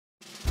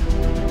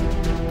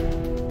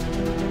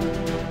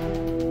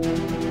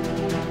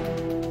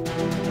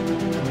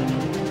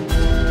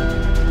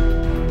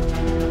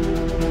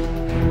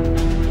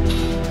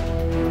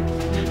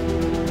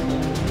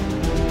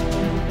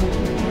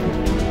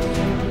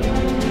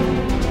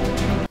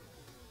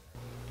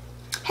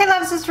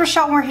this is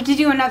Rochelle. We're here to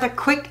do another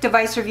quick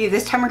device review.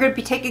 This time we're going to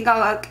be taking a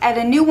look at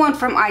a new one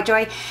from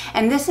IJOY,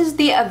 and this is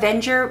the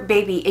Avenger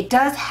Baby. It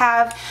does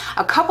have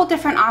a couple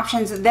different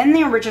options than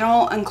the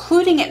original,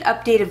 including an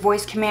updated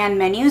voice command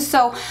menu.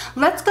 So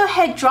let's go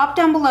ahead, drop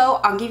down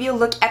below. I'll give you a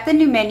look at the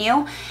new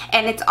menu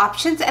and its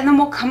options, and then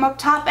we'll come up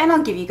top and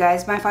I'll give you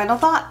guys my final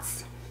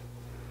thoughts.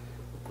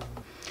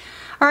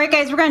 Alright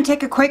guys, we're going to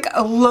take a quick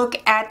look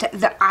at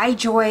the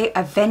IJOY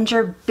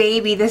Avenger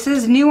Baby. This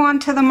is new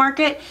onto the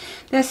market.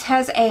 This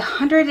has a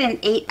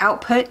 108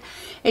 output.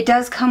 It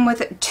does come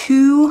with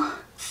two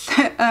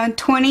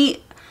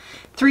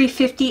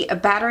 350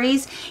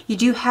 batteries. You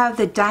do have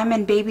the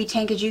Diamond Baby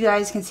tank. As you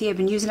guys can see, I've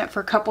been using it for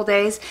a couple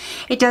days.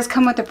 It does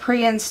come with a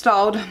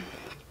pre-installed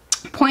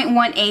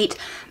 0.18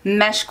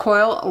 mesh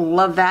coil.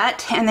 Love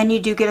that. And then you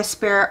do get a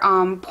spare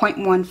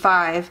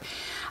 0.15.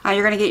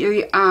 You're going to get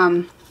your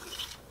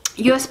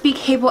USB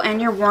cable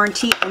and your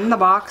warranty in the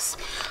box,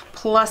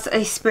 plus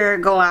a spare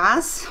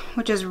glass,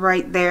 which is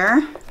right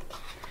there.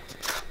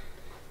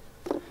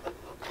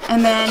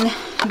 And then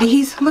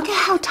these, look at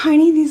how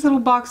tiny these little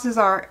boxes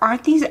are.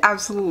 Aren't these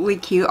absolutely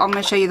cute? I'm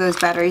going to show you those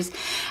batteries.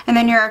 And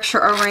then your extra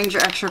O-rings,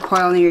 your extra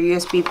coil, and your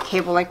USB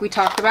cable like we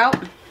talked about.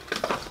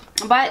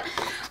 But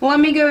let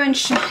me go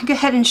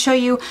ahead and show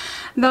you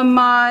the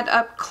mod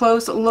up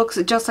close. It looks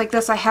just like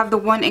this. I have the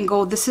one in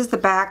gold. This is the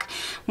back.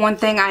 One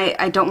thing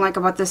I don't like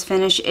about this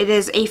finish, it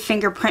is a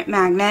fingerprint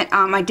magnet.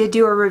 I did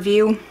do a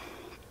review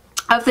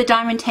of the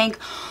Diamond tank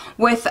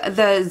with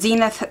the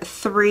Zenith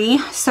 3,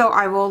 so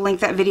I will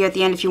link that video at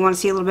the end if you want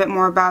to see a little bit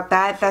more about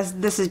that.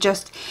 This is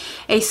just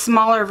a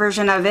smaller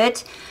version of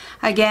it.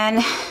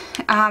 Again,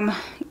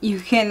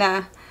 you can,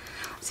 let's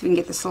see if we can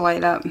get this to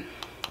light up.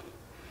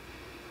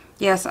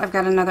 Yes, I've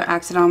got another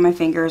accident on my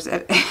fingers.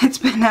 It's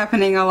been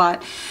happening a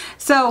lot.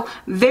 So,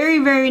 very,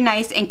 very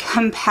nice and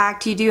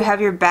compact. You do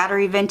have your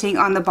battery venting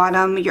on the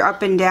bottom. Your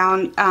up and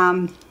down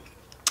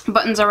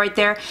buttons are right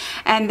there.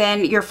 And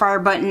then your fire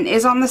button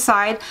is on the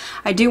side.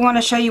 I do want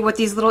to show you what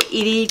these little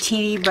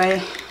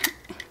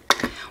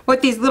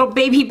what these little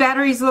baby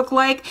batteries look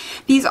like.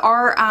 These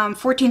are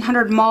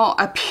 1400 mAh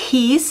a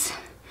piece.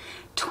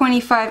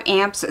 25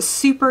 amps.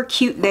 Super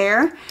cute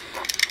there.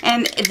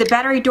 And the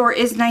battery door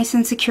is nice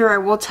and secure, I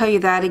will tell you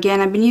that.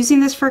 Again, I've been using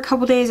this for a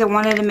couple days. I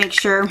wanted to make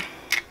sure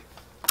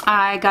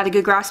I got a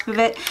good grasp of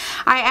it.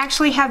 I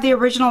actually have the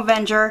original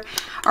Avenger,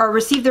 or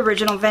received the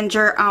original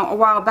Avenger a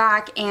while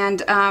back,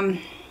 and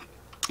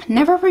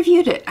never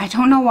reviewed it. I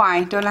don't know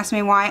why. Don't ask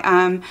me why.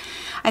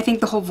 I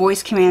think the whole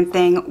voice command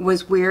thing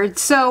was weird.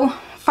 So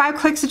 5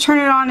 clicks to turn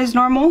it on is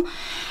normal,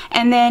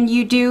 and then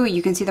you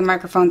can see the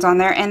microphones on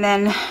there, and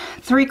then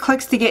 3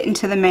 clicks to get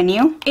into the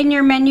menu. In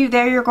your menu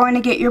there, you're going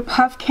to get your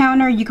puff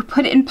counter. You can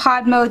put it in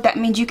pod mode. That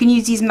means you can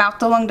use these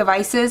mouth-to-lung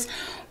devices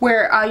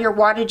where your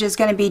wattage is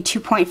going to be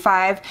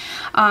 2.5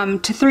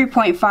 to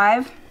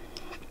 3.5.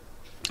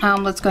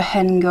 Let's go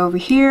ahead and go over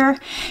here.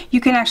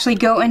 You can actually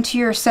go into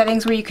your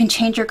settings where you can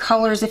change your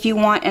colors if you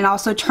want, and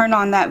also turn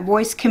on that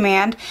voice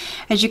command.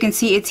 As you can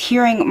see, it's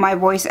hearing my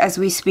voice as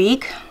we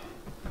speak.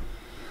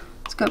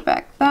 Let's go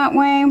back that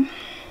way.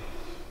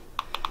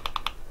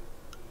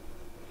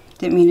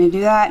 Didn't mean to do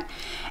that.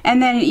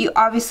 And then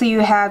obviously you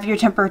have your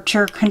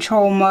temperature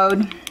control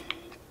mode,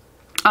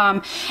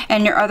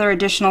 and your other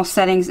additional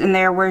settings in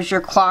there. Where's your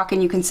clock,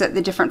 and you can set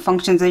the different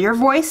functions of your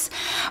voice.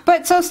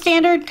 But so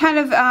standard kind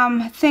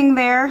of thing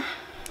there.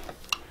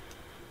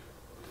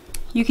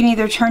 You can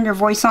either turn your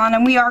voice on,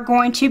 and we are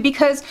going to,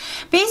 because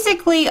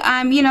basically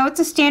you know, it's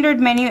a standard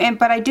menu,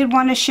 but I did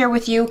want to share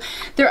with you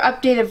their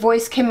updated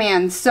voice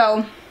commands.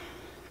 So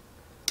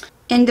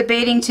in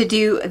debating to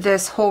do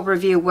this whole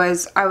review,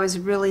 I was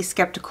really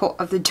skeptical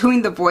of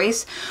doing the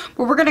voice,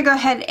 but we're going to go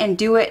ahead and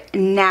do it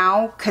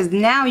now, because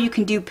now you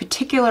can do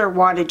particular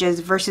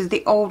wattages versus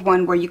the old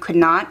one where you could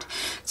not.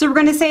 So we're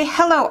going to say,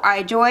 hello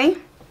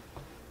IJOY.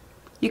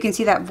 You can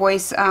see that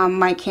voice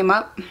mic came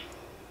up.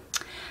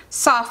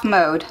 Soft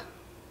mode.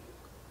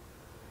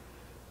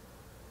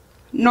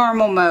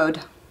 Normal mode.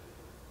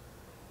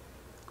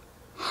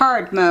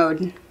 Hard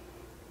mode.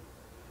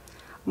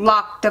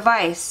 Lock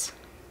device.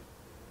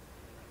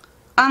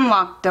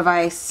 Unlock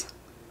device.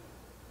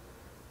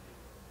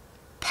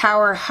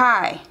 Power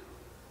high.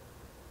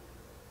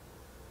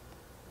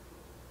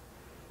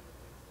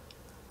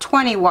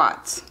 20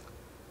 watts.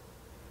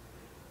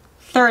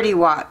 30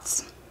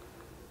 watts.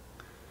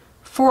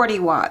 40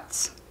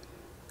 watts.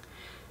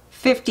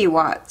 50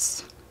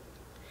 watts.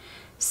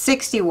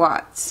 60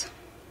 watts.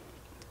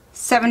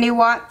 70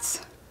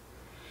 watts.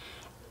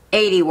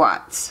 80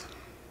 watts.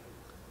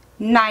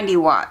 90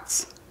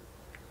 watts.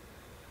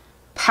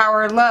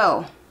 Power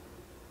low.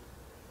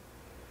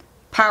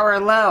 Power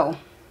low.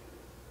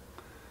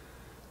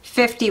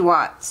 50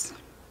 watts.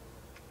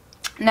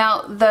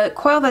 Now the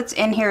coil that's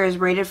in here is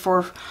rated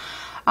for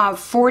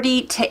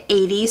 40 to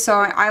 80, so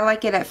I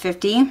like it at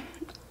 50.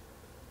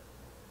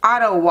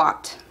 Auto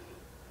watt.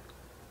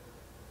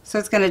 So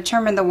it's going to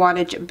determine the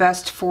wattage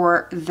best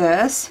for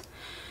this.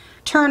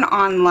 Turn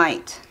on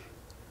light.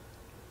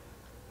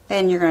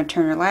 Then you're going to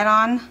turn your light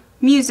on.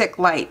 Music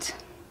light.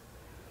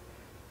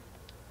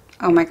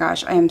 Oh my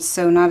gosh, I am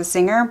so not a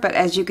singer, but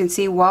as you can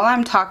see while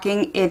I'm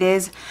talking, it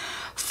is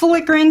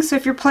flickering. So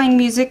if you're playing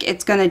music,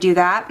 it's going to do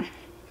that.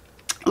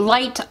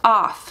 Light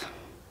off.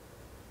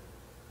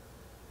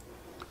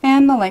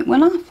 And the light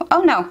went off.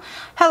 Oh no.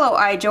 Hello,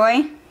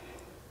 IJOY.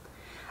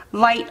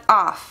 Light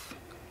off.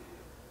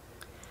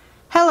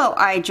 Hello,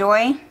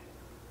 IJOY.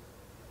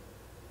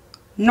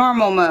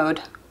 Normal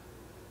mode.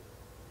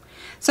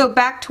 So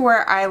back to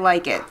where I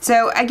like it.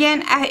 So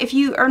again, if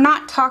you are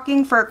not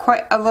talking for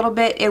quite a little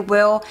bit, it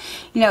will,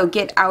 you know,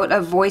 get out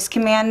of voice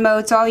command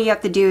mode. So all you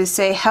have to do is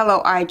say,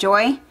 hello,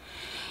 IJOY,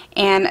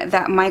 and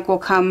that mic will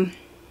come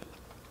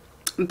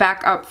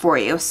back up for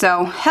you.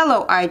 So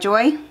hello,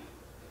 IJOY.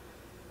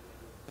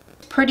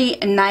 Pretty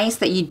nice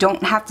that you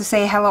don't have to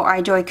say hello,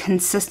 IJOY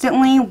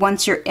consistently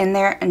once you're in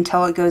there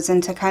until it goes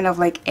into kind of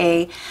like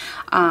a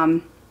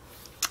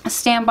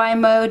standby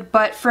mode.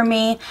 But for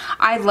me,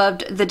 I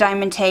loved the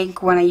diamond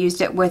tank when I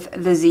used it with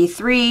the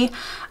Z3,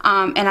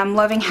 and I'm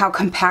loving how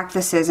compact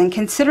this is. And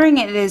considering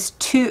it is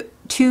two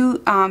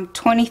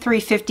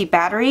 2350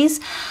 batteries,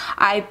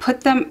 I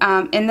put them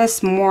in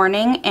this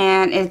morning,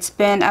 and it's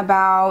been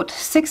about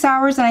 6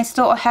 hours and I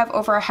still have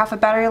over a half a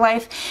battery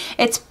life.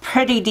 It's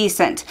pretty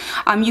decent.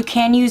 You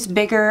can use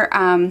bigger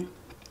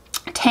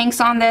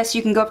tanks on this.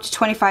 You can go up to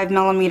 25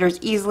 millimeters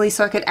easily,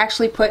 so I could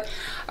actually put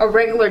a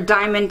regular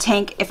diamond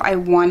tank if I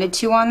wanted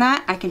to on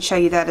that. I can show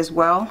you that as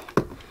well.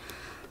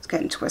 Let's go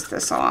ahead and twist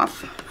this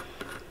off.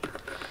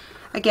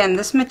 Again,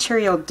 this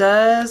material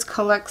does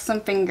collect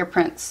some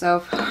fingerprints,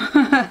 so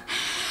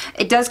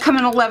it does come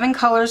in 11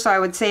 colors, so I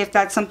would say if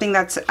that's something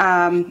that's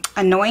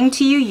annoying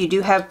to you, you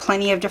do have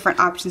plenty of different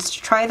options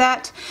to try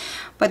that.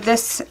 But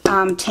this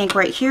tank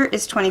right here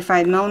is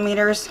 25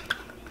 millimeters.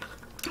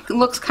 It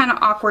looks kind of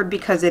awkward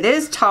because it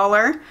is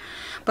taller,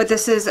 but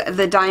this is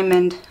the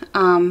diamond,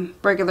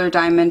 regular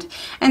diamond,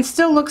 and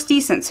still looks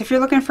decent. So if you're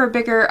looking for a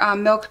bigger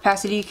mill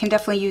capacity, you can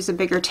definitely use a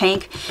bigger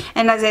tank.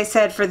 And as I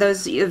said, for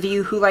those of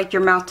you who like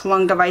your mouth to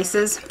lung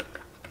devices,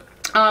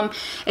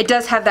 it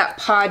does have that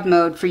pod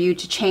mode for you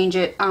to change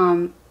it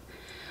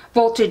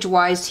voltage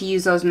wise to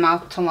use those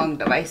mouth to lung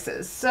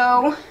devices.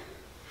 So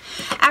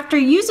after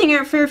using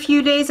it for a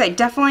few days, I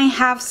definitely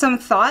have some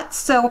thoughts.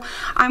 So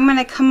I'm going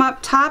to come up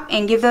top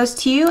and give those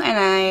to you, and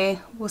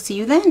I will see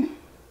you then.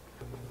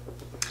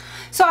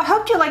 So I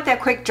hope you liked that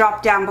quick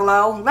drop down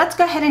below. Let's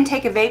go ahead and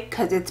take a vape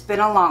because it's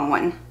been a long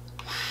one.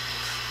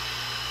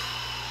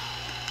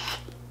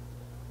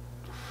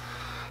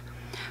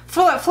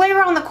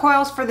 Flavor on the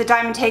coils for the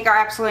diamond tank are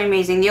absolutely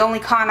amazing. The only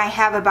con I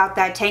have about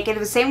that tank, and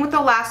the same with the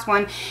last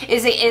one,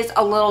 is it is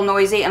a little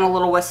noisy and a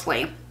little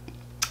whistly.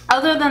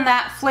 Other than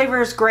that,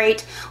 flavor is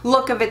great,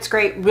 look of it's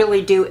great,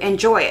 really do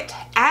enjoy it.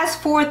 As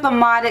for the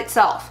mod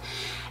itself,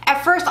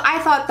 at first I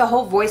thought the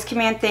whole voice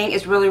command thing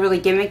is really, really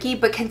gimmicky,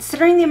 but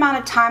considering the amount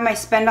of time I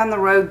spend on the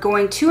road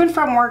going to and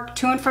from work,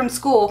 to and from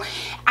school,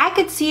 I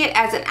could see it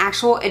as an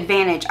actual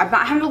advantage. I'm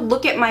not having to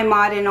look at my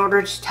mod in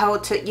order to tell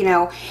it to, you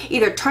know,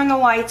 either turn the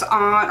lights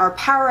on or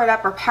power it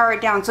up or power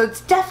it down. So it's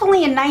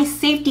definitely a nice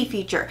safety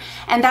feature,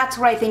 and that's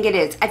what I think it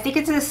is. I think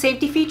it's a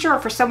safety feature, or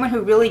for someone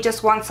who really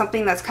just wants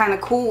something that's kind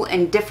of cool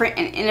and different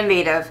and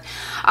innovative.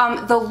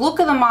 The look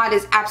of the mod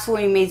is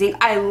absolutely amazing.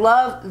 I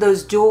love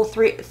those dual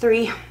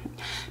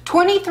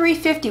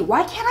 2350,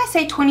 why can't I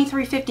say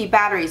 2350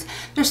 batteries?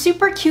 They're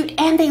super cute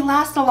and they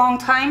last a long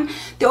time.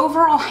 The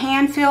overall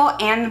hand feel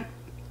and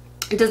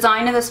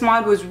design of this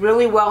mod was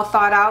really well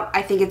thought out.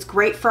 I think it's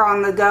great for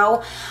on the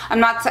go.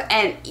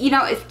 And you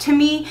know, to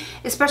me,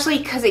 especially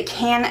because it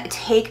can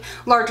take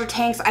larger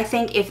tanks, I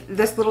think if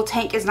this little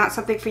tank is not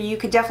something for you, you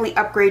could definitely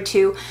upgrade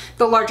to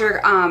the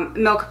larger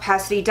mill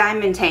capacity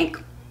diamond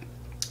tank.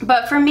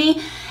 But for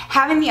me,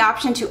 having the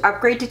option to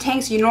upgrade to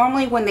tanks, you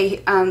normally, when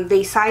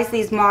they size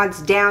these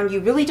mods down, you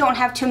really don't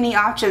have too many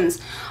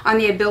options on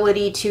the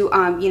ability to,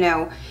 you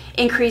know,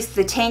 increase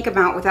the tank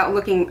amount without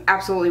looking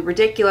absolutely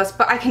ridiculous.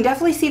 But I can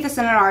definitely see this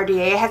in an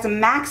RDA. It has a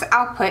max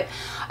output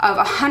of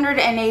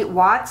 108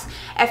 watts.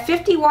 At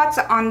 50 watts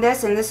on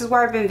this, and this is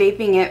where I've been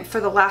vaping it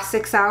for the last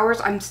 6 hours,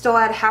 I'm still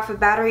at half a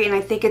battery, and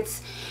I think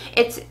it's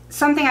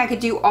something I could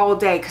do all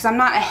day because I'm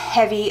not a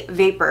heavy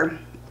vapor.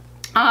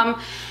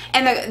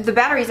 And the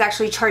battery is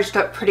actually charged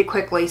up pretty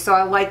quickly, so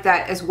I like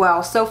that as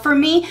well. So for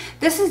me,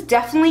 this is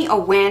definitely a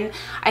win.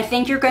 I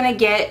think you're gonna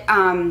get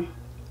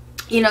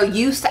you know,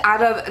 use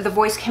out of the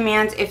voice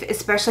commands,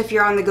 especially if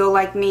you're on the go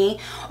like me,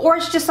 or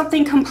it's just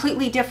something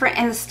completely different,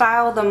 and the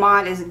style of the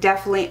mod is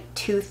definitely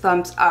 2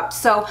 thumbs up.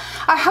 So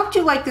I hope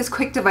you liked this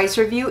quick device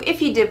review.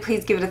 If you did,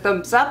 please give it a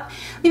thumbs up.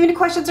 Leave any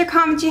questions or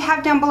comments you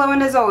have down below,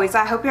 and as always,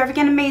 I hope you're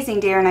having an amazing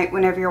day or night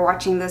whenever you're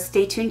watching this.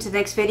 Stay tuned to the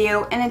next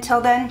video, and until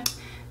then,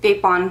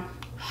 vape on.